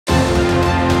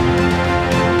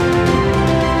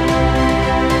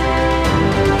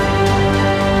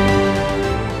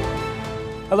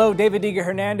Hello, David Diga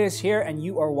Hernandez here, and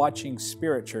you are watching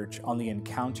Spirit Church on the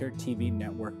Encounter TV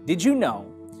network. Did you know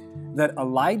that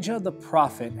Elijah the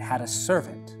prophet had a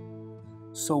servant?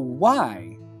 So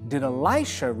why did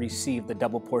Elisha receive the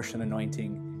double portion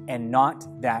anointing and not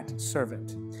that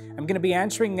servant? I'm going to be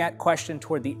answering that question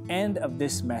toward the end of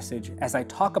this message as I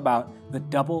talk about the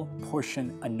double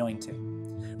portion anointing.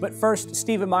 But first,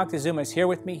 Stephen Moctezuma is here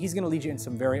with me. He's going to lead you in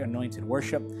some very anointed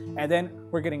worship. And then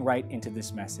we're getting right into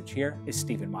this message. Here is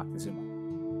Stephen Moctezuma.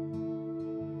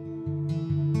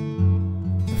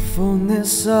 The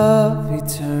fullness of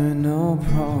eternal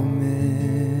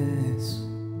promise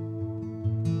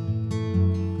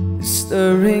is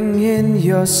stirring in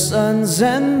your sons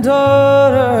and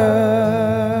daughters,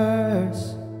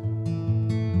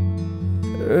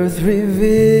 earth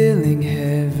revealing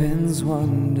heaven's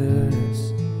wonders.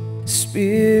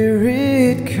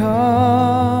 Spirit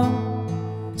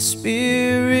come,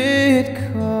 Spirit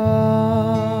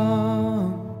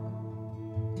come.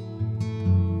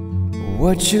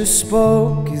 What you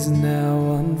spoke is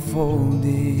now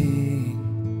unfolding.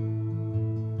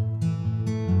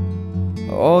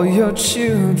 All your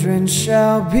children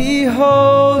shall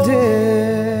behold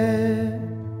it.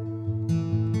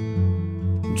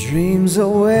 Dreams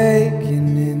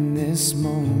awaken in this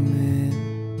moment.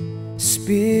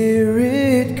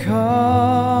 Spirit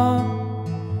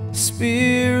come,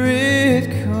 Spirit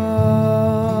come.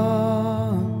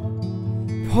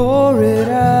 Pour it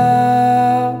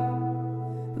out,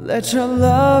 let your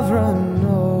love run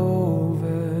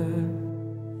over.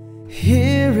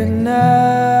 Here and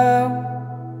now,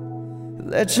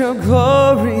 let your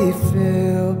glory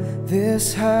fill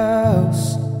this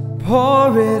house.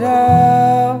 Pour it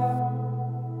out,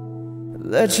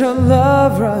 let your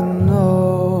love run over.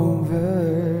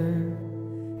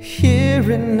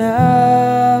 Here and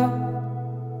now,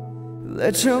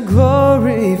 let your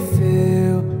glory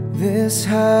fill this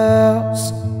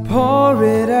house. Pour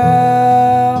it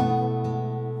out,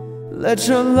 let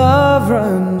your love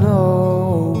run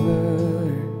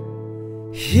over.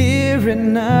 Here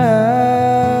and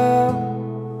now,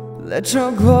 let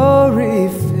your glory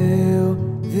fill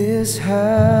this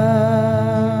house.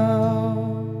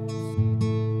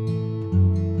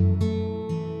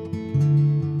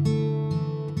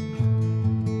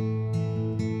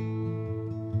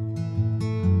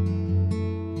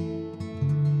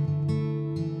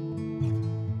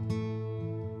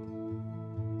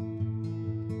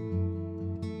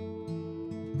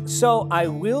 So I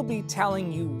will be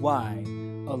telling you why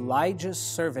Elijah's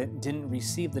servant didn't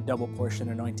receive the double portion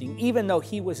anointing, even though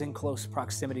he was in close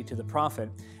proximity to the prophet.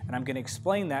 And I'm going to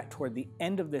explain that toward the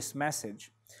end of this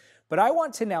message. But I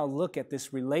want to now look at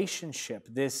this relationship,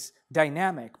 this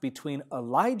dynamic between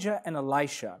Elijah and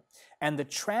Elisha, and the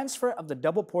transfer of the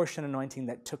double portion anointing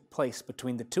that took place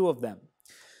between the two of them.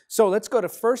 So let's go to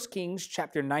 1 Kings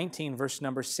chapter 19, verse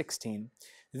number 16.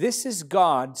 This is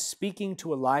God speaking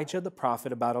to Elijah the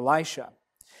prophet about Elisha.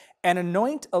 And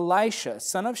anoint Elisha,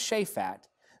 son of Shaphat,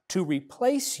 to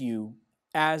replace you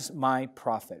as my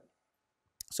prophet.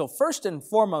 So first and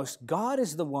foremost, God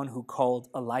is the one who called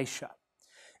Elisha.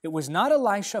 It was not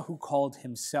Elisha who called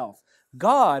himself.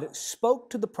 God spoke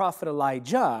to the prophet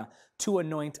Elijah to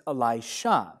anoint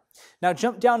Elisha. Now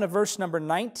jump down to verse number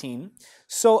 19.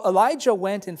 So Elijah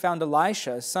went and found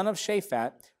Elisha, son of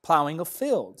Shaphat, plowing a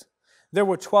field. There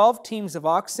were 12 teams of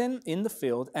oxen in the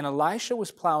field, and Elisha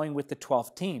was plowing with the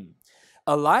 12th team.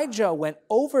 Elijah went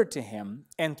over to him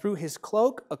and threw his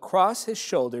cloak across his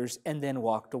shoulders and then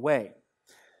walked away.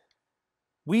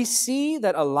 We see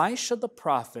that Elisha the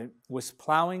prophet was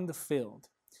plowing the field.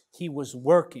 He was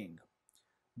working.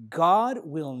 God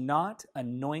will not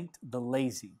anoint the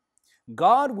lazy.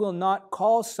 God will not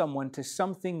call someone to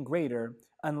something greater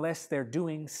unless they're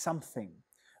doing something.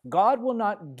 God will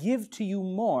not give to you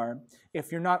more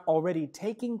if you're not already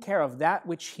taking care of that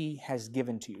which He has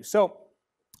given to you. So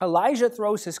Elijah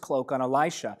throws his cloak on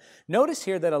Elisha. Notice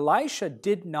here that Elisha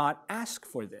did not ask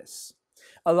for this.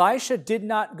 Elisha did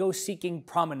not go seeking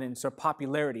prominence or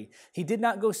popularity. He did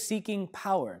not go seeking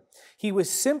power. He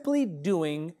was simply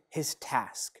doing his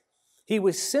task. He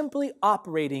was simply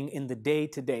operating in the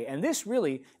day-to-day. And this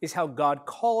really is how God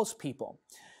calls people.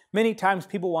 Many times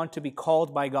people want to be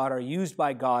called by God or used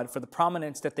by God for the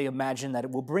prominence that they imagine that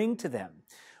it will bring to them.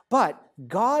 But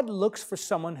God looks for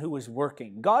someone who is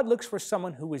working. God looks for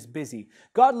someone who is busy.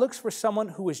 God looks for someone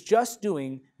who is just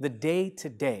doing the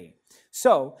day-to-day.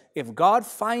 So if God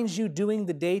finds you doing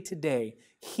the day-to-day,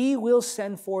 He will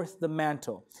send forth the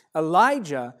mantle.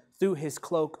 Elijah threw his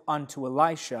cloak onto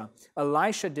Elisha.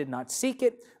 Elisha did not seek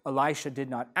it. Elisha did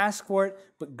not ask for it,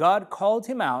 but God called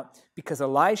him out because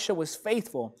Elisha was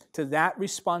faithful to that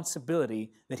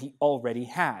responsibility that he already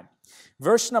had.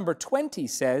 Verse number 20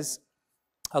 says,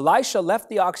 Elisha left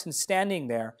the oxen standing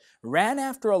there, ran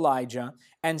after Elijah,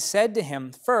 and said to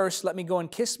him, "First, let me go and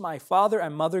kiss my father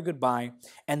and mother goodbye,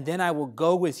 and then I will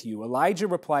go with you." Elijah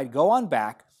replied, "Go on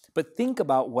back, but think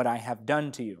about what I have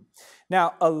done to you."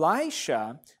 Now,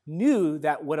 Elisha knew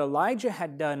that what Elijah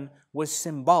had done was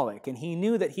symbolic, and he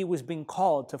knew that he was being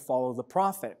called to follow the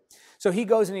prophet. So he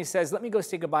goes and he says, "Let me go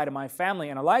say goodbye to my family."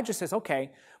 And Elijah says,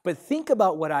 "Okay, but think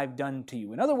about what I've done to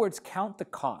you." In other words, count the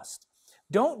cost.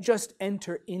 Don't just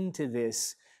enter into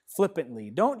this flippantly.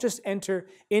 Don't just enter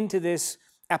into this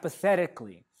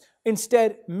apathetically.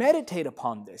 Instead, meditate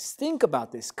upon this. Think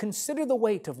about this. Consider the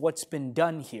weight of what's been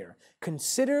done here.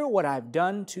 Consider what I've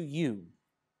done to you.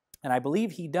 And I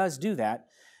believe he does do that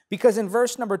because in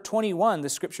verse number 21, the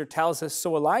scripture tells us,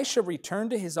 "So Elisha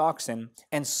returned to his oxen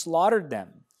and slaughtered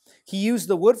them. He used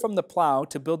the wood from the plow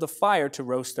to build a fire to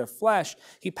roast their flesh.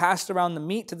 He passed around the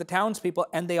meat to the townspeople,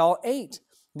 and they all ate.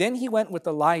 Then he went with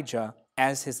Elijah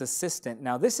as his assistant."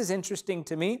 Now, this is interesting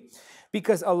to me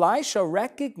because Elisha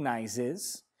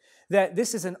recognizes that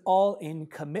this is an all-in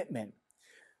commitment.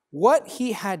 What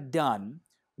he had done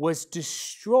was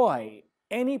destroy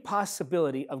any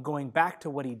possibility of going back to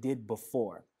what he did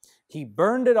before. He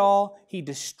burned it all. He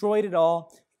destroyed it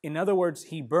all. In other words,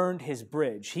 he burned his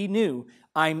bridge. He knew,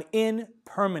 I'm in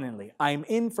permanently. I'm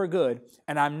in for good,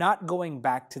 and I'm not going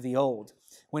back to the old.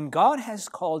 When God has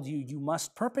called you, you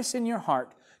must purpose in your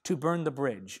heart to burn the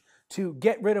bridge, to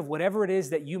get rid of whatever it is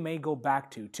that you may go back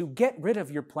to get rid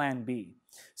of your plan B.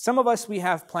 Some of us, we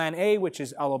have plan A, which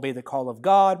is I'll obey the call of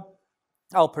God.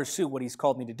 I'll pursue what he's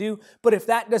called me to do. But if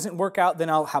that doesn't work out, then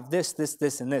I'll have this,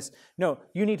 and this. No,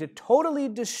 you need to totally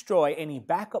destroy any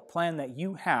backup plan that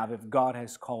you have if God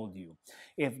has called you.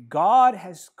 If God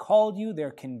has called you,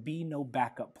 there can be no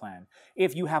backup plan.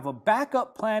 If you have a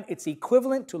backup plan, it's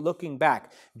equivalent to looking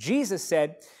back. Jesus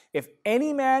said, if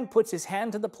any man puts his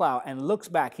hand to the plow and looks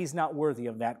back, he's not worthy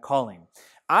of that calling.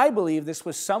 I believe this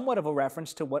was somewhat of a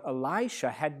reference to what Elisha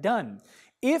had done.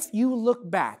 If you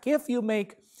look back, if you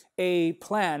make a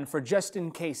plan for just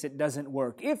in case it doesn't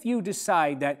work, if you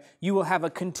decide that you will have a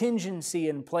contingency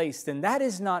in place, then that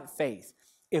is not faith.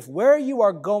 If where you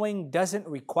are going doesn't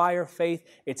require faith,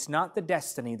 it's not the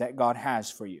destiny that God has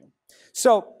for you.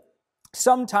 So,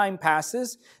 some time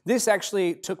passes. This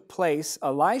actually took place.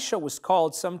 Elisha was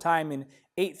called sometime in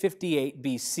 858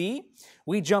 BC.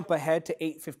 We jump ahead to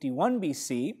 851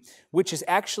 BC, which is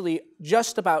actually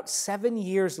just about 7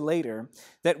 years later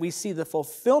that we see the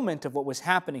fulfillment of what was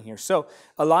happening here. So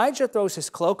Elijah throws his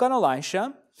cloak on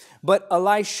Elisha, but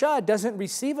Elisha doesn't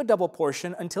receive a double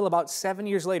portion until about 7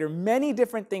 years later. Many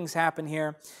different things happen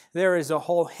here. There is a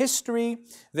whole history.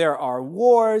 There are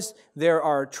wars. There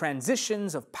are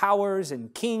transitions of powers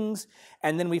and kings.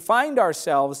 And then we find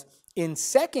ourselves in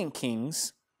 2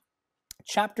 Kings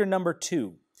chapter number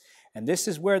 2. And this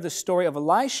is where the story of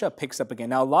Elisha picks up again.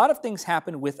 Now, a lot of things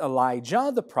happen with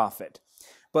Elijah the prophet,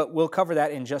 but we'll cover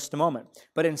that in just a moment.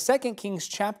 But in 2 Kings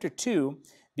chapter 2,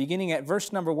 beginning at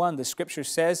verse number 1, the scripture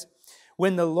says,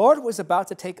 "When the Lord was about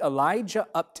to take Elijah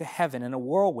up to heaven in a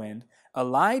whirlwind,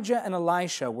 Elijah and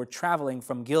Elisha were traveling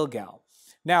from Gilgal."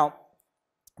 Now,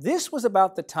 this was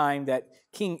about the time that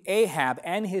King Ahab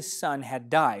and his son had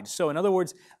died. So in other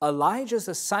words, Elijah's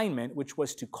assignment, which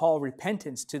was to call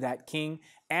repentance to that king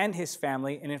and his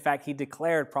family, and in fact, he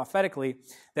declared prophetically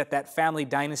that that family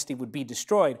dynasty would be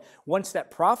destroyed. Once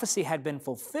that prophecy had been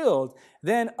fulfilled,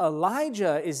 then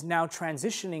Elijah is now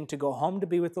transitioning to go home to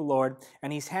be with the Lord,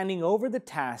 and he's handing over the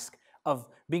task of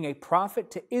being a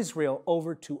prophet to Israel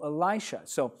over to Elisha.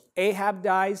 So Ahab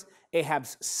dies,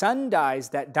 Ahab's son dies,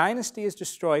 that dynasty is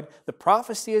destroyed, the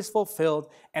prophecy is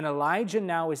fulfilled, and Elijah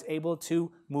now is able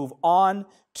to move on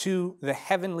to the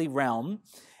heavenly realm.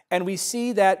 And we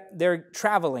see that they're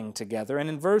traveling together. And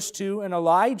in verse 2, and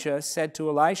Elijah said to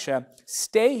Elisha,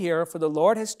 "Stay here, for the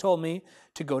Lord has told me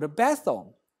to go to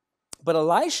Bethel." But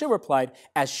Elisha replied,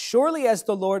 "As surely as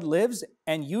the Lord lives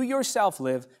and you yourself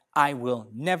live, I will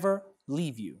never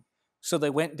leave you." So they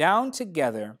went down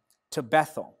together to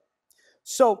Bethel.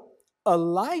 So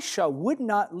Elisha would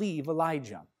not leave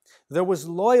Elijah. There was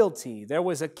loyalty. There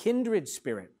was a kindred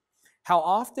spirit. How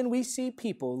often we see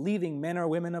people leaving men or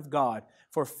women of God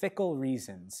for fickle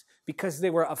reasons, because they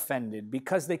were offended,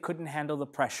 because they couldn't handle the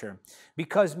pressure,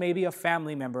 because maybe a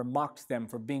family member mocked them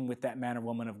for being with that man or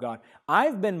woman of God.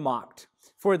 I've been mocked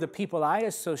for the people I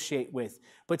associate with,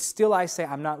 but still I say,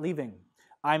 I'm not leaving.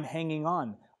 I'm hanging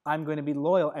on. I'm going to be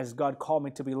loyal as God called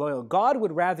me to be loyal. God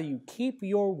would rather you keep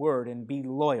your word and be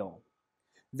loyal.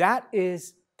 That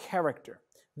is character.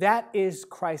 That is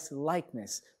Christ's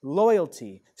likeness,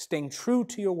 loyalty, staying true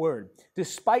to your word,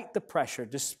 despite the pressure,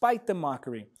 despite the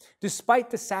mockery, despite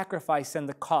the sacrifice and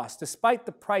the cost, despite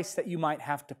the price that you might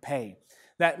have to pay.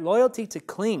 That loyalty to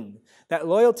cling, that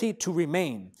loyalty to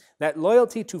remain, that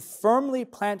loyalty to firmly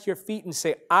plant your feet and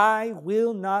say, I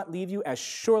will not leave you as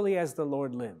surely as the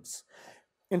Lord lives.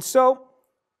 And so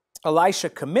Elisha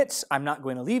commits, I'm not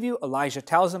going to leave you. Elijah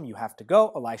tells him, you have to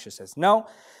go. Elisha says no.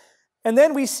 And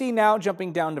then we see now,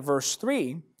 jumping down to verse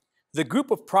 3, the group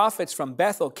of prophets from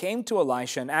Bethel came to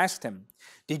Elisha and asked him,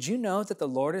 did you know that the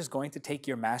Lord is going to take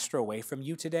your master away from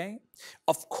you today?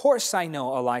 Of course I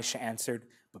know, Elisha answered,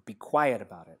 but be quiet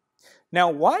about it.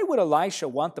 Now, why would Elisha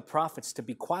want the prophets to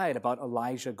be quiet about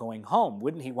Elijah going home?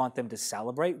 Wouldn't he want them to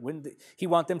celebrate? Wouldn't he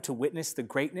want them to witness the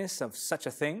greatness of such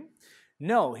a thing?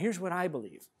 No, here's what I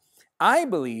believe. I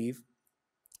believe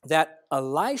that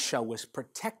Elisha was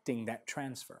protecting that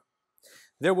transfer.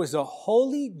 There was a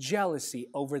holy jealousy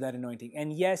over that anointing.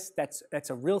 And yes, that's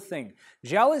a real thing.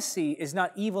 Jealousy is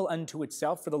not evil unto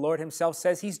itself, for the Lord himself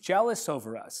says he's jealous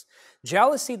over us.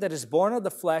 Jealousy that is born of the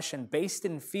flesh and based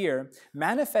in fear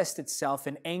manifests itself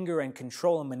in anger and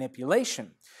control and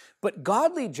manipulation. But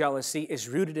godly jealousy is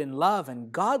rooted in love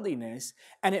and godliness,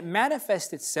 and it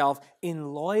manifests itself in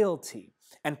loyalty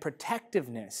and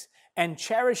protectiveness and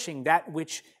cherishing that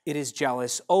which it is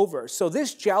jealous over. So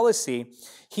this jealousy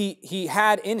he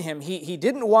had in him. He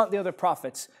didn't want the other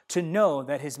prophets to know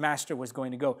that his master was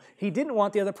going to go. He didn't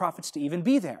want the other prophets to even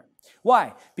be there.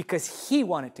 Why? Because he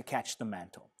wanted to catch the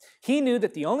mantle. He knew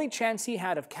that the only chance he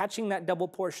had of catching that double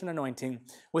portion anointing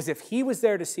was if he was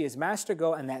there to see his master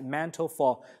go and that mantle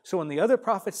fall. So when the other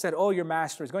prophets said, oh, your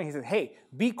master is going, he said, hey,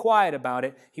 be quiet about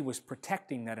it. He was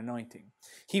protecting that anointing.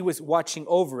 He was watching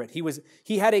over it.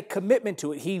 He had a commitment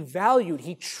to it. He valued,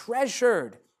 he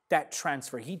treasured that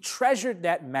transfer. He treasured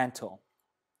that mantle.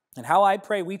 And how I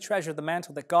pray we treasure the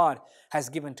mantle that God has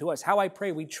given to us. How I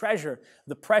pray we treasure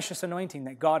the precious anointing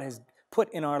that God has put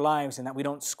in our lives, and that we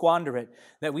don't squander it,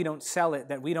 that we don't sell it,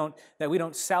 that we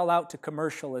don't sell out to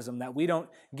commercialism, that we don't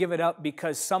give it up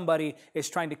because somebody is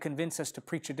trying to convince us to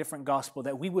preach a different gospel,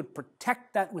 that we would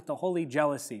protect that with the holy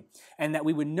jealousy, and that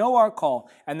we would know our call,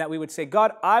 and that we would say,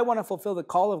 God, I want to fulfill the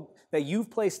call that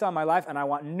you've placed on my life, and I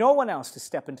want no one else to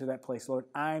step into that place, Lord.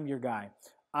 I'm your guy.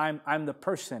 I'm the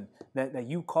person that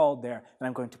you called there, and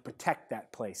I'm going to protect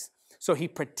that place. So he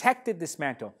protected this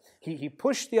mantle. He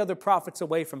pushed the other prophets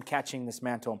away from catching this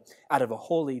mantle out of a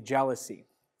holy jealousy.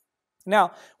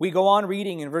 Now, we go on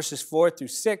reading in verses 4 through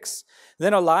 6.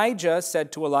 Then Elijah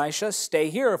said to Elisha, stay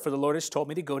here, for the Lord has told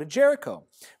me to go to Jericho.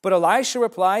 But Elisha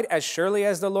replied, as surely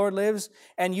as the Lord lives,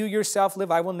 and you yourself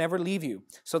live, I will never leave you.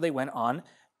 So they went on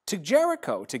to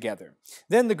Jericho together.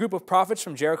 Then the group of prophets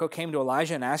from Jericho came to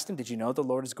Elijah and asked him, did you know the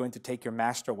Lord is going to take your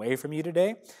master away from you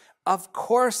today? Of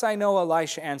course I know,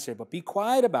 Elisha answered, but be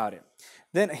quiet about it.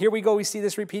 Then here we go, we see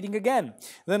this repeating again.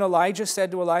 Then Elijah said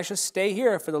to Elisha, stay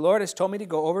here, for the Lord has told me to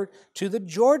go over to the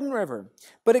Jordan River.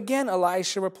 But again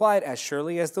Elisha replied, as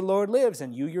surely as the Lord lives,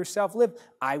 and you yourself live,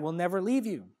 I will never leave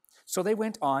you. So they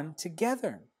went on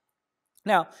together.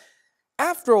 Now,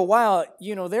 after a while,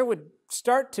 there would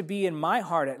start to be, in my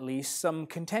heart at least, some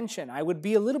contention. I would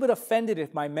be a little bit offended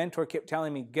if my mentor kept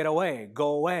telling me, get away, go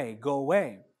away, go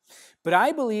away. But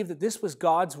I believe that this was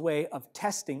God's way of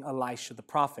testing Elisha the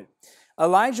prophet.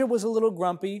 Elijah was a little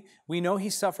grumpy. We know he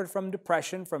suffered from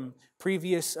depression from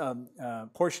previous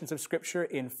portions of Scripture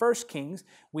in 1 Kings.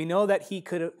 We know that he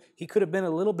could have been a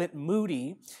little bit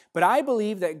moody. But I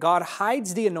believe that God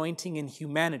hides the anointing in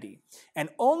humanity. And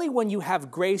only when you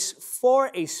have grace for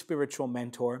a spiritual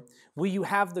mentor will you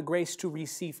have the grace to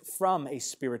receive from a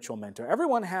spiritual mentor.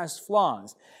 Everyone has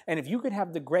flaws. And if you could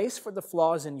have the grace for the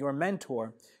flaws in your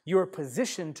mentor, you're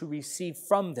positioned to receive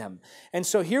from them. And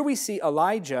so here we see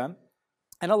Elijah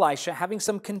and Elisha having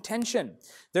some contention.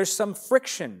 There's some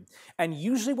friction. And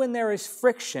usually when there is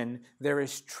friction, there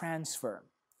is transfer.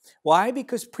 Why?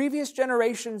 Because previous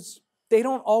generations, they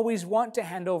don't always want to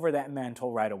hand over that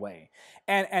mantle right away.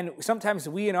 And sometimes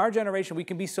we in our generation, we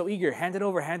can be so eager, hand it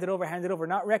over, hand it over, hand it over,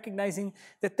 not recognizing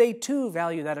that they too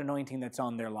value that anointing that's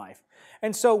on their life.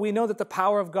 And so we know that the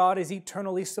power of God is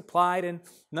eternally supplied, and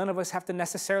none of us have to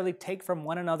necessarily take from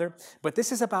one another. But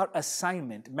this is about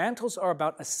assignment. Mantles are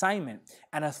about assignment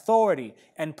and authority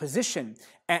and position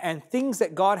and things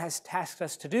that God has tasked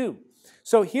us to do.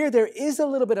 So here there is a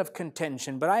little bit of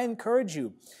contention, but I encourage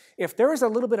you, if there is a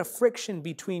little bit of friction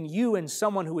between you and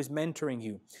someone who is mentoring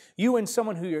you, you and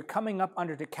someone who you're coming up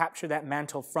under to capture that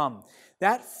mantle from,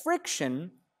 that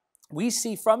friction we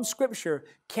see from Scripture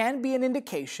can be an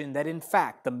indication that, in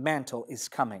fact, the mantle is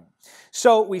coming.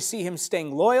 So we see him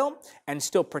staying loyal and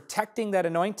still protecting that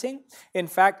anointing. In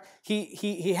fact,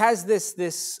 he has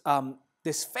this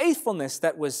faithfulness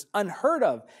that was unheard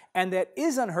of and that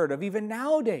is unheard of even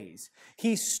nowadays.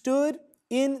 He stood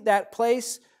in that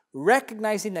place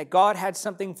recognizing that God had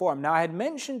something for him. Now, I had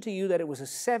mentioned to you that it was a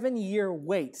 7-year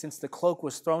wait since the cloak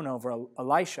was thrown over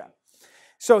Elisha.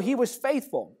 So he was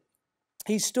faithful.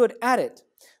 He stood at it.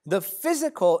 The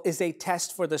physical is a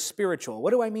test for the spiritual.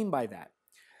 What do I mean by that?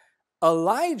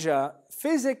 Elijah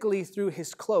physically threw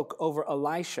his cloak over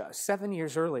Elisha 7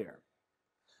 years earlier.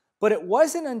 But it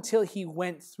wasn't until he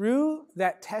went through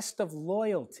that test of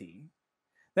loyalty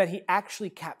that he actually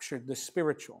captured the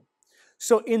spiritual.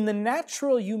 So in the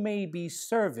natural, you may be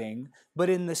serving, but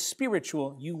in the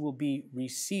spiritual, you will be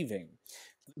receiving.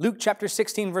 Luke chapter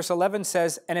 16, verse 11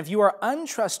 says, "And if you are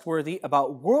untrustworthy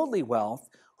about worldly wealth,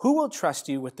 who will trust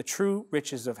you with the true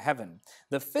riches of heaven?"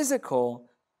 The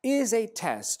physical is a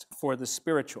test for the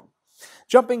spiritual.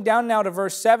 Jumping down now to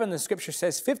verse 7, the scripture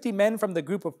says, 50 men from the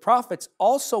group of prophets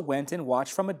also went and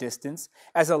watched from a distance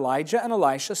as Elijah and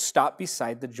Elisha stopped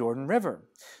beside the Jordan River.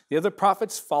 The other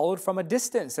prophets followed from a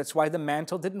distance. That's why the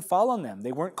mantle didn't fall on them.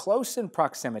 They weren't close in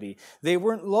proximity. They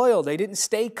weren't loyal. They didn't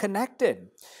stay connected.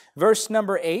 Verse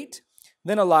number 8,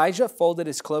 then Elijah folded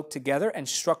his cloak together and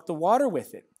struck the water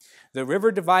with it. The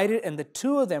river divided, and the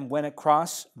two of them went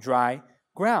across dry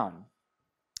ground.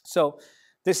 So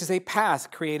this is a path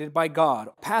created by God,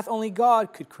 a path only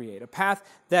God could create, a path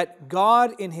that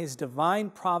God in his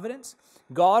divine providence,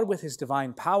 God with his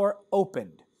divine power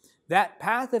opened. That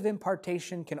path of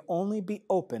impartation can only be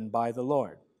opened by the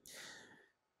Lord.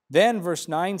 Then verse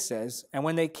 9 says, and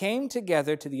when they came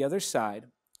together to the other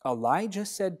side, Elijah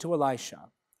said to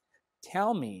Elisha,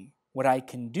 "Tell me what I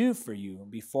can do for you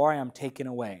before I am taken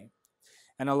away."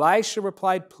 And Elisha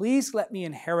replied, "Please let me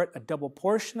inherit a double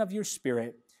portion of your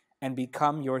spirit and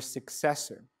become your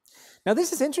successor." Now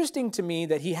this is interesting to me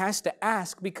that he has to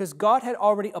ask because God had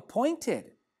already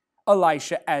appointed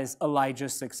Elisha as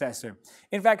Elijah's successor.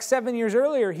 In fact, 7 years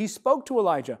earlier, he spoke to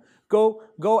Elijah, go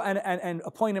and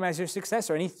appoint him as your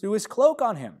successor, and he threw his cloak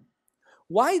on him.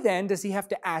 Why then does he have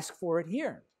to ask for it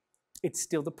here? It's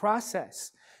still the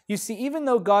process. You see, even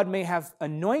though God may have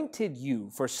anointed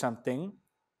you for something,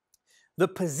 the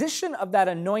position of that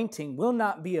anointing will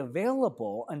not be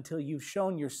available until you've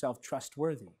shown yourself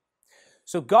trustworthy.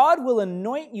 So God will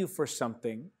anoint you for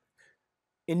something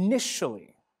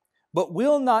initially, but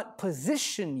will not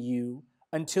position you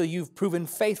until you've proven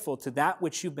faithful to that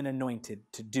which you've been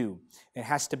anointed to do. It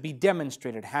has to be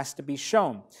demonstrated, it has to be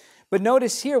shown. But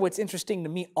notice here, what's interesting to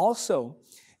me also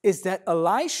is that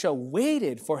Elisha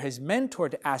waited for his mentor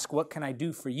to ask, "What can I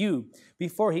do for you?"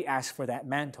 before he asked for that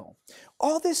mantle.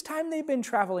 All this time they've been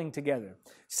traveling together.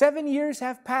 7 years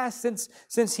have passed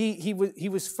since he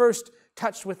was first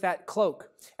touched with that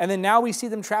cloak. And then now we see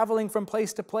them traveling from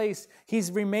place to place.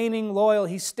 He's remaining loyal.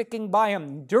 He's sticking by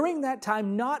him. During that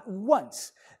time, not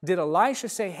once did Elisha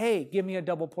say, "Hey, give me a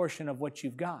double portion of what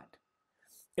you've got."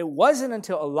 It wasn't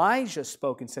until Elijah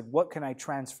spoke and said, "What can I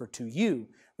transfer to you?"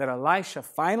 that Elisha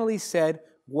finally said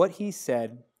what he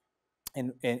said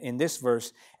in this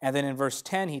verse. And then in verse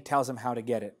 10, he tells him how to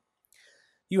get it.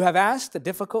 "You have asked a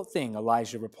difficult thing,"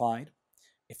 Elijah replied.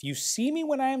 "If you see me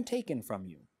when I am taken from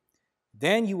you,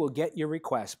 then you will get your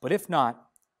request. But if not,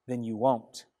 then you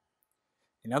won't."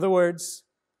 In other words,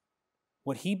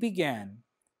 what he began,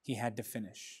 he had to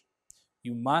finish.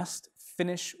 You must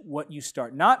finish what you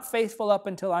start. Not faithful up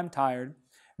until I'm tired.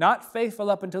 Not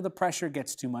faithful up until the pressure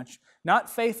gets too much. Not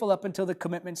faithful up until the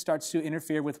commitment starts to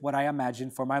interfere with what I imagine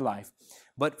for my life.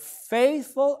 But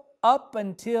faithful up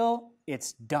until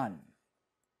it's done.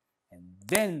 And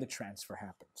then the transfer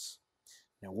happens.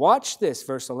 Now watch this,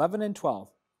 verse 11 and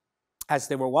 12. As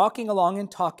they were walking along and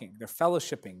talking, they're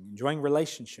fellowshipping, enjoying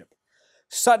relationship.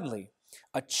 Suddenly,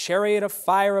 a chariot of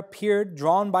fire appeared,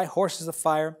 drawn by horses of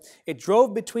fire. It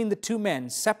drove between the two men,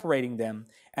 separating them,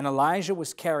 and Elijah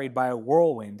was carried by a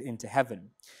whirlwind into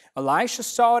heaven. Elisha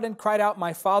saw it and cried out,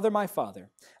 my father,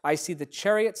 I see the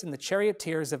chariots and the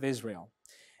charioteers of Israel."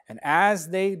 And as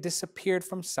they disappeared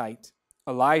from sight,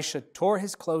 Elisha tore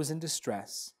his clothes in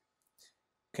distress.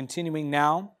 Continuing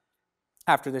now,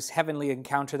 after this heavenly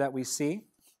encounter that we see,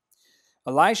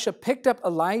 Elisha picked up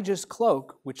Elijah's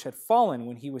cloak, which had fallen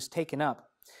when he was taken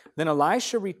up. Then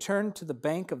Elisha returned to the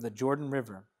bank of the Jordan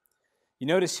River. You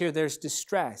notice here there's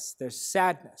distress, there's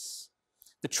sadness.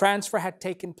 The transfer had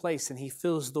taken place, and he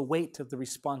feels the weight of the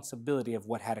responsibility of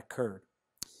what had occurred.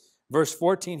 Verse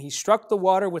 14, he struck the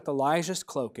water with Elijah's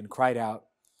cloak and cried out,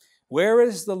 "Where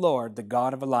is the Lord, the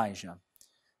God of Elijah?"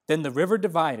 Then the river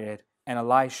divided and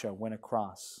Elisha went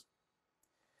across.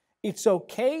 It's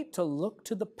okay to look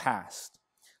to the past,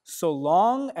 so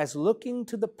long as looking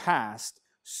to the past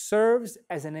serves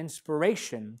as an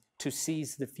inspiration to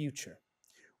seize the future.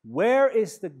 Where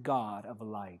is the God of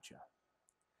Elijah?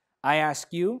 I ask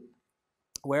you,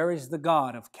 where is the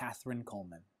God of Catherine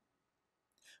Coleman?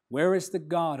 Where is the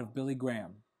God of Billy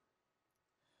Graham?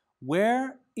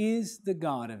 Where is the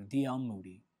God of D.L.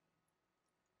 Moody?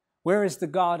 Where is the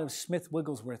God of Smith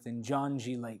Wigglesworth and John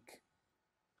G. Lake?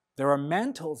 There are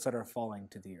mantles that are falling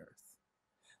to the earth.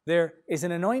 There is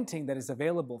an anointing that is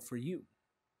available for you.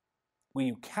 Will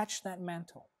you catch that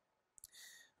mantle?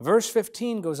 Verse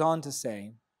 15 goes on to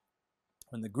say,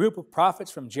 when the group of prophets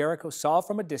from Jericho saw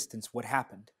from a distance what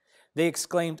happened, they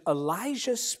exclaimed,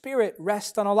 Elijah's spirit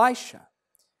rests on Elisha.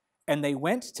 And they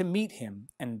went to meet him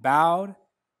and bowed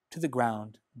to the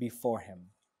ground before him.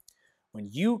 When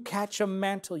you catch a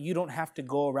mantle, you don't have to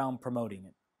go around promoting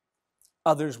it.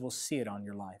 Others will see it on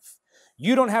your life.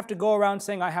 You don't have to go around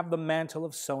saying, I have the mantle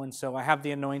of so-and-so. I have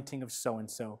the anointing of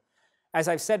so-and-so. As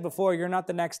I've said before, you're not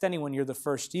the next anyone. You're the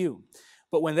first you.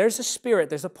 But when there's a spirit,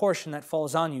 there's a portion that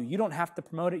falls on you. You don't have to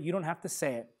promote it. You don't have to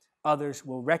say it. Others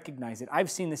will recognize it.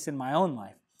 I've seen this in my own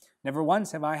life. Never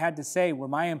once have I had to say where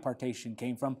my impartation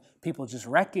came from. People just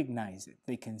recognize it.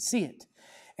 They can see it.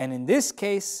 And in this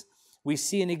case, we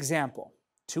see an example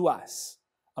to us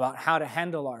about how to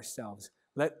handle ourselves.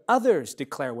 Let others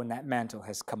declare when that mantle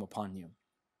has come upon you.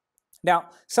 Now,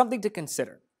 something to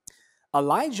consider.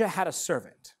 Elijah had a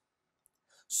servant.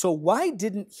 So why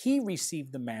didn't he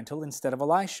receive the mantle instead of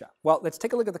Elisha? Well, let's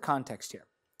take a look at the context here.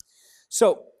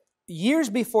 So, years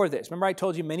before this, remember I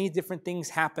told you many different things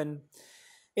happened.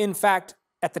 In fact,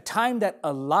 at the time that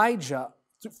Elijah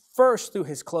first threw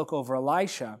his cloak over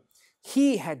Elisha,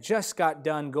 he had just got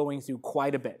done going through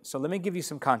quite a bit. So let me give you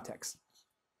some context.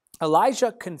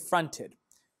 Elijah confronted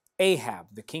Ahab,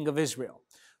 the king of Israel,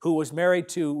 who was married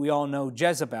to, we all know,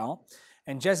 Jezebel.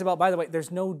 And Jezebel, by the way,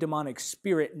 there's no demonic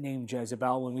spirit named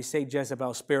Jezebel. When we say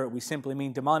Jezebel spirit, we simply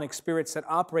mean demonic spirits that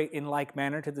operate in like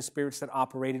manner to the spirits that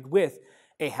operated with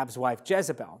Ahab's wife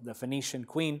Jezebel, the Phoenician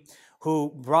queen,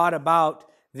 who brought about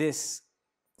this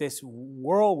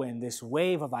whirlwind, this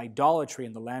wave of idolatry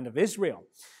in the land of Israel.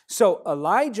 So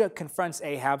Elijah confronts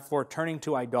Ahab for turning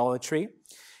to idolatry.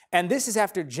 And this is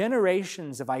after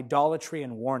generations of idolatry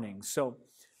and warning. So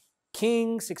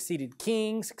king succeeded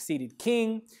king, succeeded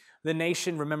king. The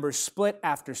nation, remember, split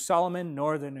after Solomon,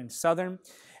 northern and southern.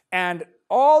 And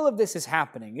all of this is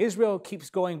happening. Israel keeps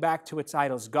going back to its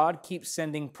idols. God keeps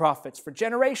sending prophets. For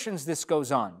generations, this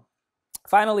goes on.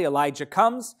 Finally, Elijah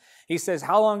comes. He says,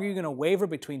 how long are you going to waver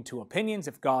between two opinions?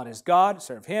 If God is God,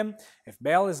 serve him. If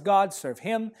Baal is God, serve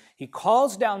him. He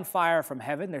calls down fire from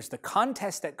heaven. There's the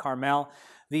contest at Carmel.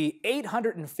 The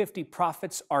 850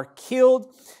 prophets are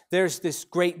killed. There's this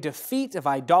great defeat of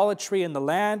idolatry in the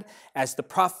land as the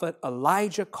prophet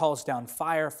Elijah calls down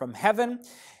fire from heaven.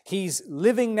 He's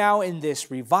living now in this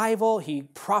revival. He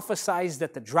prophesies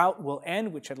that the drought will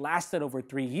end, which had lasted over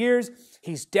 3 years.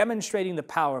 He's demonstrating the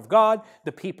power of God.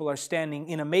 The people are standing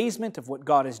in amazement of what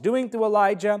God is doing through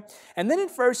Elijah. And then in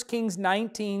 1 Kings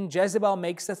 19, Jezebel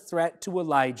makes a threat to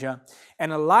Elijah.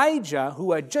 And Elijah,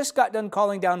 who had just got done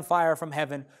calling down fire from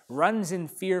heaven, runs in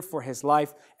fear for his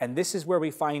life. And this is where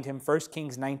we find him, 1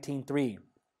 Kings 19:3.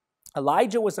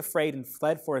 Elijah was afraid and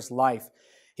fled for his life.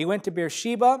 He went to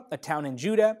Beersheba, a town in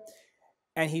Judah,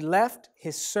 and he left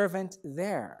his servant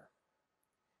there.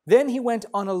 Then he went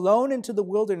on alone into the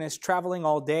wilderness, traveling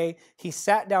all day. He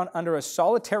sat down under a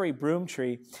solitary broom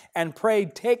tree and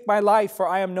prayed, take my life, for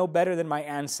I am no better than my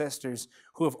ancestors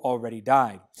who have already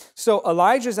died. So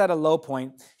Elijah's at a low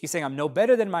point. He's saying, I'm no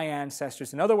better than my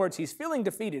ancestors. In other words, he's feeling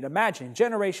defeated. Imagine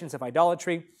generations of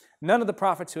idolatry. None of the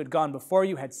prophets who had gone before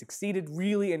you had succeeded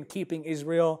really in keeping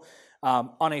Israel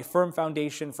on a firm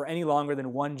foundation for any longer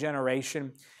than one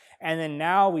generation. And then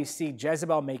now we see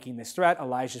Jezebel making this threat.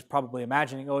 Elijah's probably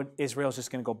imagining, oh, Israel's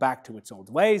just going to go back to its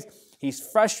old ways. He's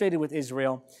frustrated with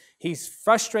Israel. He's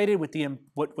frustrated with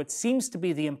what seems to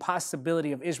be the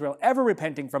impossibility of Israel ever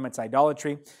repenting from its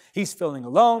idolatry. He's feeling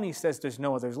alone. He says, there's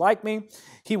no others like me.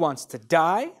 He wants to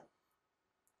die.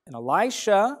 And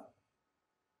Elisha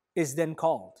is then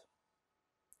called.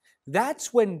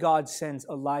 That's when God sends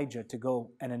Elijah to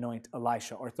go and anoint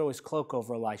Elisha or throw his cloak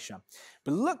over Elisha.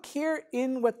 But look here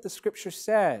in what the scripture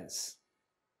says.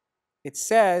 It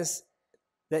says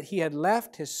that he had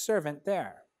left his servant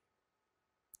there.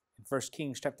 In 1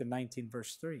 Kings chapter 19,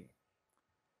 verse 3.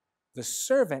 The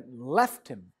servant left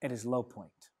him at his low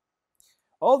point.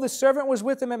 Oh, the servant was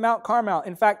with him at Mount Carmel.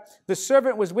 In fact, the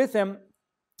servant was with him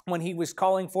when he was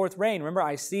calling forth rain. Remember,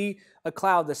 I see a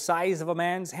cloud the size of a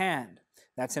man's hand.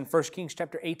 That's in 1 Kings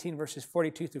chapter 18, verses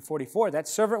 42 through 44. That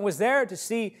servant was there to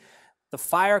see the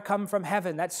fire come from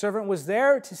heaven. That servant was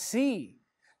there to see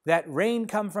that rain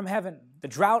come from heaven, the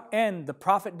drought end, the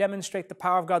prophet demonstrate the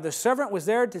power of God. The servant was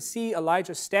there to see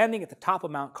Elijah standing at the top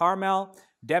of Mount Carmel,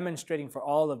 demonstrating for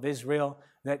all of Israel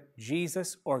that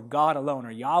Jesus or God alone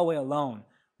or Yahweh alone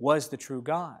was the true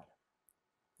God.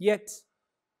 Yet,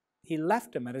 he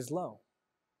left him at his low.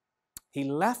 He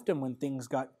left him when things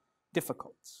got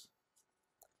difficult.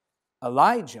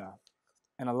 Elijah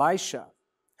and Elisha,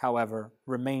 however,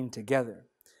 remained together.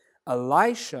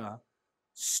 Elisha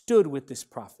stood with this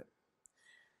prophet.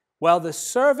 While the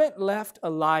servant left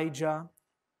Elijah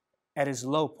at his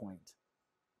low point,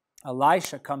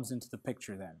 Elisha comes into the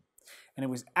picture then. And it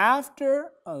was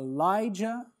after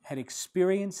Elijah had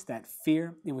experienced that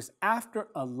fear, it was after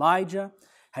Elijah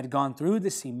had gone through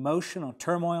this emotional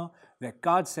turmoil that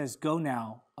God says, go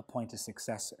now, appoint a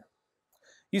successor.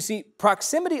 You see,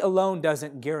 proximity alone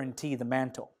doesn't guarantee the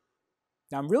mantle.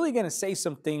 Now, I'm really going to say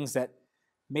some things that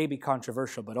may be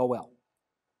controversial, but oh well.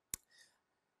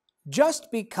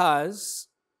 Just because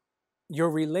you're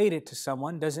related to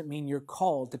someone doesn't mean you're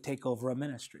called to take over a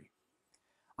ministry.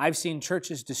 I've seen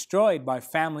churches destroyed by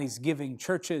families giving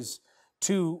churches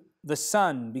to the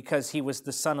son because he was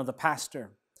the son of the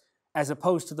pastor, as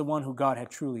opposed to the one who God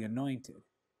had truly anointed.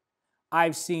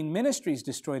 I've seen ministries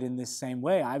destroyed in this same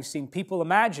way. I've seen people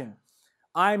imagine,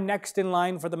 I'm next in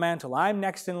line for the mantle. I'm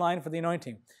next in line for the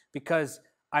anointing because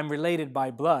I'm related by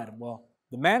blood. Well,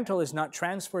 the mantle is not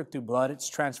transferred through blood, it's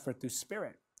transferred through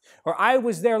spirit. Or I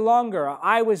was there longer, or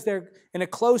I was there in a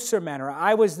closer manner, or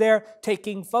I was there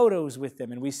taking photos with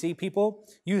them. And we see people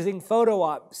using photo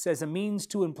ops as a means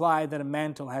to imply that a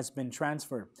mantle has been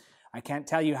transferred. I can't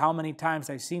tell you how many times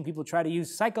I've seen people try to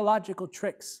use psychological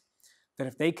tricks that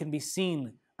if they can be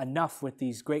seen enough with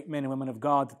these great men and women of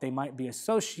God that they might be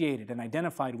associated and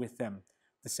identified with them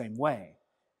the same way.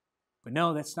 But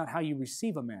no, that's not how you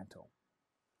receive a mantle.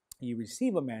 You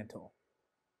receive a mantle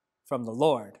from the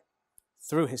Lord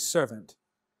through his servant,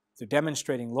 through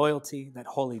demonstrating loyalty, that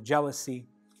holy jealousy,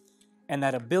 and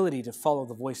that ability to follow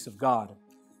the voice of God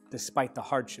despite the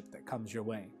hardship that comes your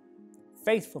way.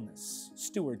 Faithfulness,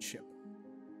 stewardship,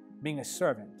 being a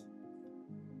servant.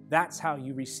 That's how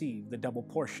you receive the double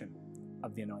portion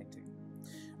of the anointing.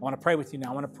 I want to pray with you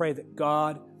now. I want to pray that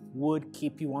God would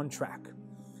keep you on track,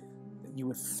 that you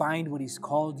would find what he's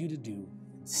called you to do,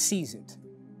 seize it,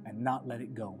 and not let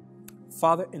it go.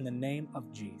 Father, in the name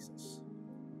of Jesus,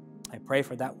 I pray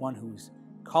for that one who's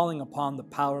calling upon the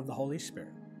power of the Holy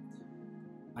Spirit.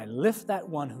 I lift that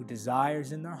one who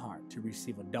desires in their heart to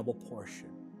receive a double portion.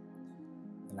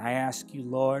 And I ask you,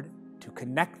 Lord, to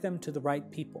connect them to the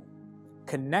right people.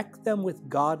 Connect them with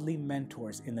godly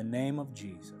mentors in the name of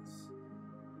Jesus.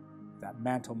 That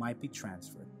mantle might be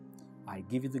transferred. I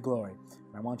give you the glory.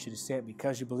 And I want you to say it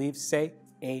because you believe. Say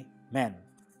amen.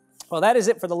 Well, that is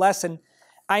it for the lesson.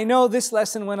 I know this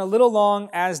lesson went a little long,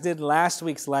 as did last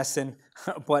week's lesson,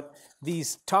 but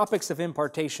these topics of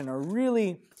impartation are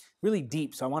really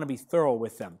deep, so I want to be thorough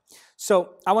with them.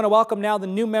 So I want to welcome now the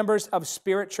new members of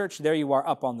Spirit Church. There you are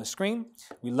up on the screen.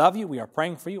 We love you. We are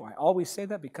praying for you. I always say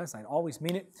that because I always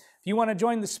mean it. If you want to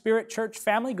join the Spirit Church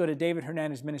family, go to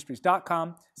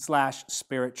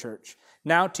davidhernandezministries.com/Spirit Church.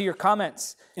 Now to your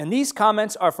comments. And these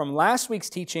comments are from last week's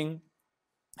teaching,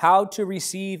 How to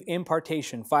Receive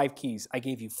Impartation, 5 keys. I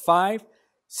gave you 5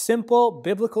 simple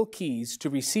biblical keys to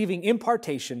receiving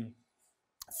impartation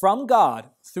from God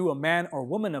through a man or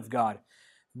woman of God.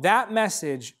 That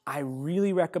message, I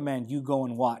really recommend you go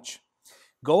and watch.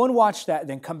 Go and watch that,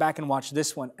 then come back and watch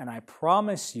this one, and I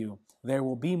promise you there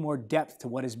will be more depth to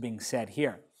what is being said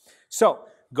here. So,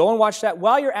 go and watch that.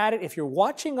 While you're at it, if you're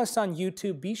watching us on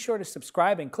YouTube, be sure to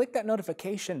subscribe and click that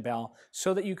notification bell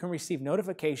so that you can receive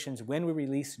notifications when we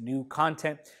release new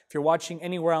content. If you're watching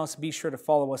anywhere else, be sure to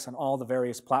follow us on all the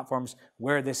various platforms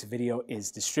where this video is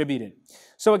distributed.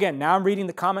 So again, now I'm reading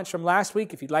the comments from last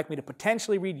week. If you'd like me to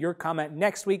potentially read your comment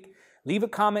next week, leave a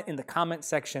comment in the comment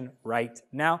section right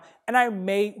now, and I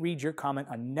may read your comment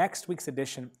on next week's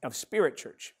edition of Spirit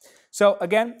Church. So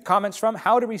again, comments from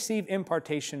How to Receive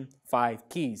Impartation, 5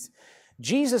 Keys.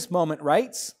 Jesus Moment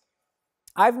writes,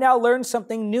 I've now learned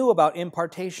something new about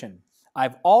impartation.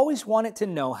 I've always wanted to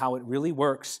know how it really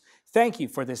works. Thank you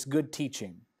for this good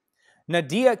teaching.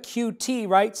 Nadia QT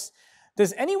writes,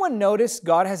 does anyone notice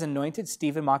God has anointed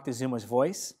Stephen Moctezuma's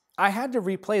voice? I had to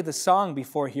replay the song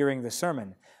before hearing the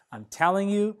sermon. I'm telling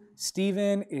you,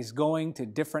 Stephen is going to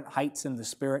different heights in the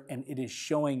Spirit, and it is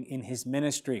showing in his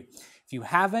ministry. If you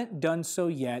haven't done so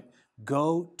yet,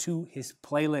 go to his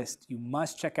playlist. You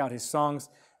must check out his songs.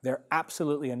 They're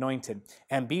absolutely anointed.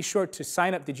 And be sure to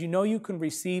sign up. Did you know you can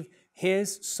receive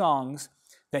his songs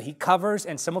that he covers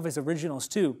and some of his originals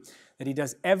too, that he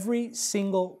does every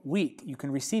single week? You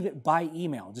can receive it by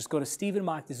email. Just go to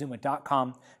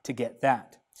stephenmoctezuma.com to get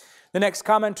that. The next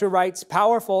commenter writes,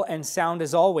 powerful and sound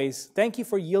as always. Thank you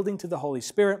for yielding to the Holy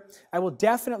Spirit. I will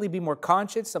definitely be more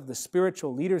conscious of the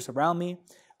spiritual leaders around me.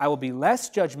 I will be less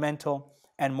judgmental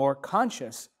and more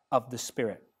conscious of the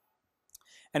Spirit.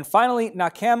 And finally,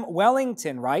 Nakem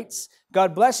Wellington writes,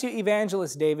 God bless you,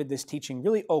 Evangelist David. This teaching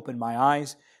really opened my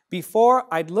eyes. Before,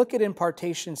 I'd look at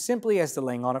impartation simply as the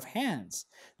laying on of hands.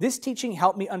 This teaching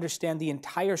helped me understand the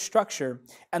entire structure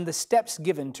and the steps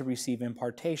given to receive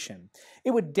impartation.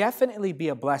 It would definitely be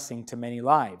a blessing to many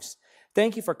lives.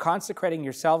 Thank you for consecrating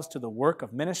yourselves to the work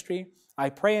of ministry. I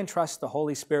pray and trust the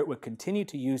Holy Spirit would continue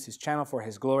to use his channel for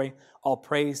his glory. All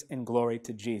praise and glory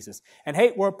to Jesus. And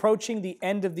hey, we're approaching the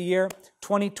end of the year,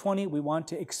 2020. We want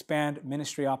to expand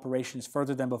ministry operations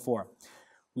further than before.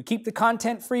 We keep the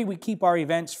content free. We keep our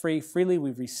events free. Freely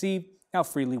we receive, now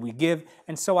freely we give.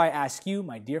 And so I ask you,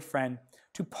 my dear friend,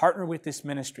 to partner with this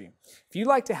ministry. If you'd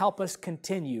like to help us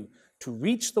continue to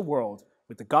reach the world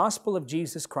with the gospel of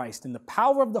Jesus Christ and the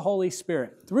power of the Holy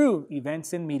Spirit through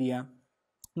events and media,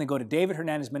 then go to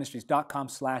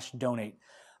davidhernandezministries.com/donate.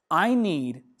 I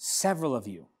need several of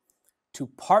you to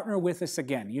partner with us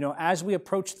again. You know, as we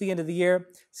approach the end of the year,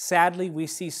 sadly, we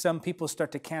see some people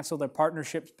start to cancel their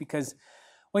partnerships because,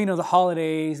 well, you know, the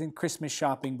holidays and Christmas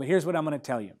shopping. But here's what I'm going to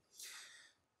tell you.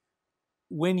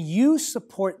 When you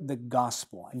support the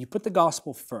gospel and you put the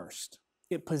gospel first,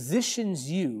 it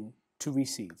positions you to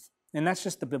receive. And that's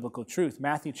just the biblical truth.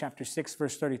 Matthew chapter 6,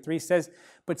 verse 33 says,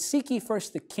 but seek ye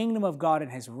first the kingdom of God and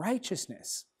his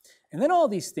righteousness, and then all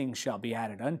these things shall be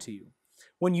added unto you.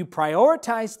 When you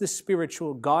prioritize the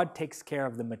spiritual, God takes care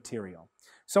of the material.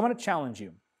 So I want to challenge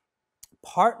you.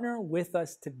 Partner with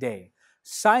us today.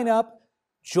 Sign up,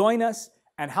 join us,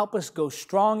 and help us go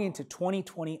strong into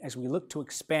 2020 as we look to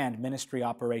expand ministry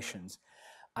operations.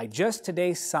 I just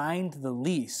today signed the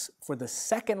lease for the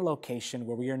second location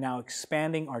where we are now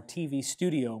expanding our TV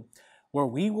studio, where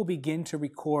we will begin to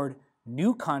record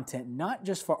new content, not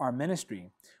just for our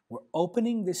ministry. We're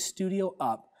opening this studio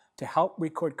up to help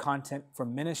record content for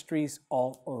ministries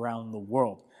all around the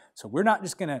world. So we're not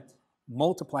just going to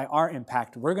multiply our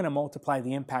impact, we're going to multiply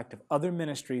the impact of other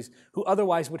ministries who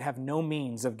otherwise would have no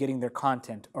means of getting their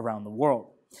content around the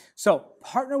world. So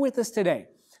partner with us today.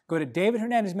 Go to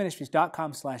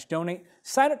davidhernandezministries.com/donate.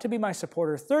 Sign up to be my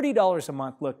supporter, $30 a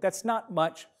month. Look, that's not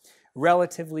much,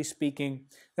 relatively speaking.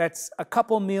 That's a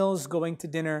couple meals going to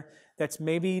dinner. That's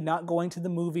maybe not going to the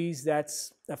movies.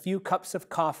 That's a few cups of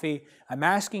coffee. I'm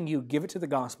asking you, give it to the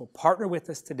gospel. Partner with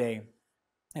us today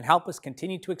and help us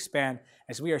continue to expand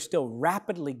as we are still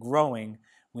rapidly growing.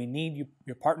 We need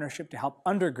your partnership to help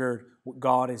undergird what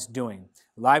God is doing.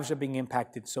 Lives are being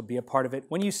impacted, so be a part of it.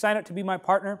 When you sign up to be my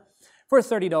partner, for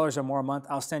 $30 or more a month,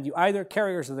 I'll send you either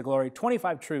Carriers of the Glory,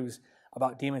 25 Truths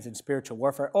about Demons and Spiritual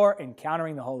Warfare, or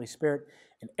Encountering the Holy Spirit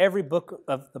in every book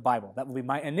of the Bible. That will be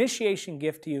my initiation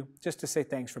gift to you, just to say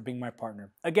thanks for being my partner.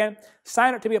 Again,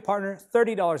 sign up to be a partner,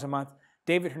 $30 a month,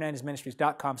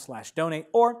 davidhernandezministries.com/donate,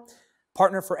 or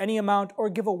partner for any amount, or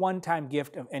give a one-time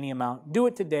gift of any amount. Do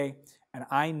it today, and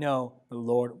I know the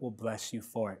Lord will bless you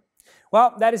for it.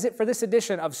 Well, that is it for this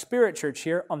edition of Spirit Church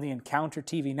here on the Encounter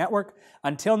TV network.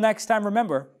 Until next time,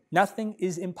 remember, nothing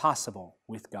is impossible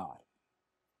with God.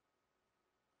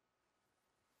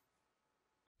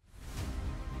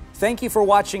 Thank you for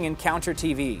watching Encounter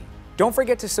TV. Don't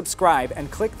forget to subscribe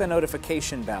and click the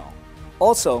notification bell.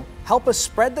 Also, help us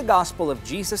spread the gospel of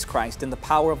Jesus Christ in the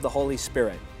power of the Holy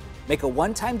Spirit. Make a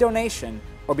one-time donation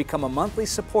or become a monthly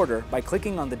supporter by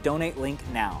clicking on the donate link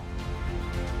now.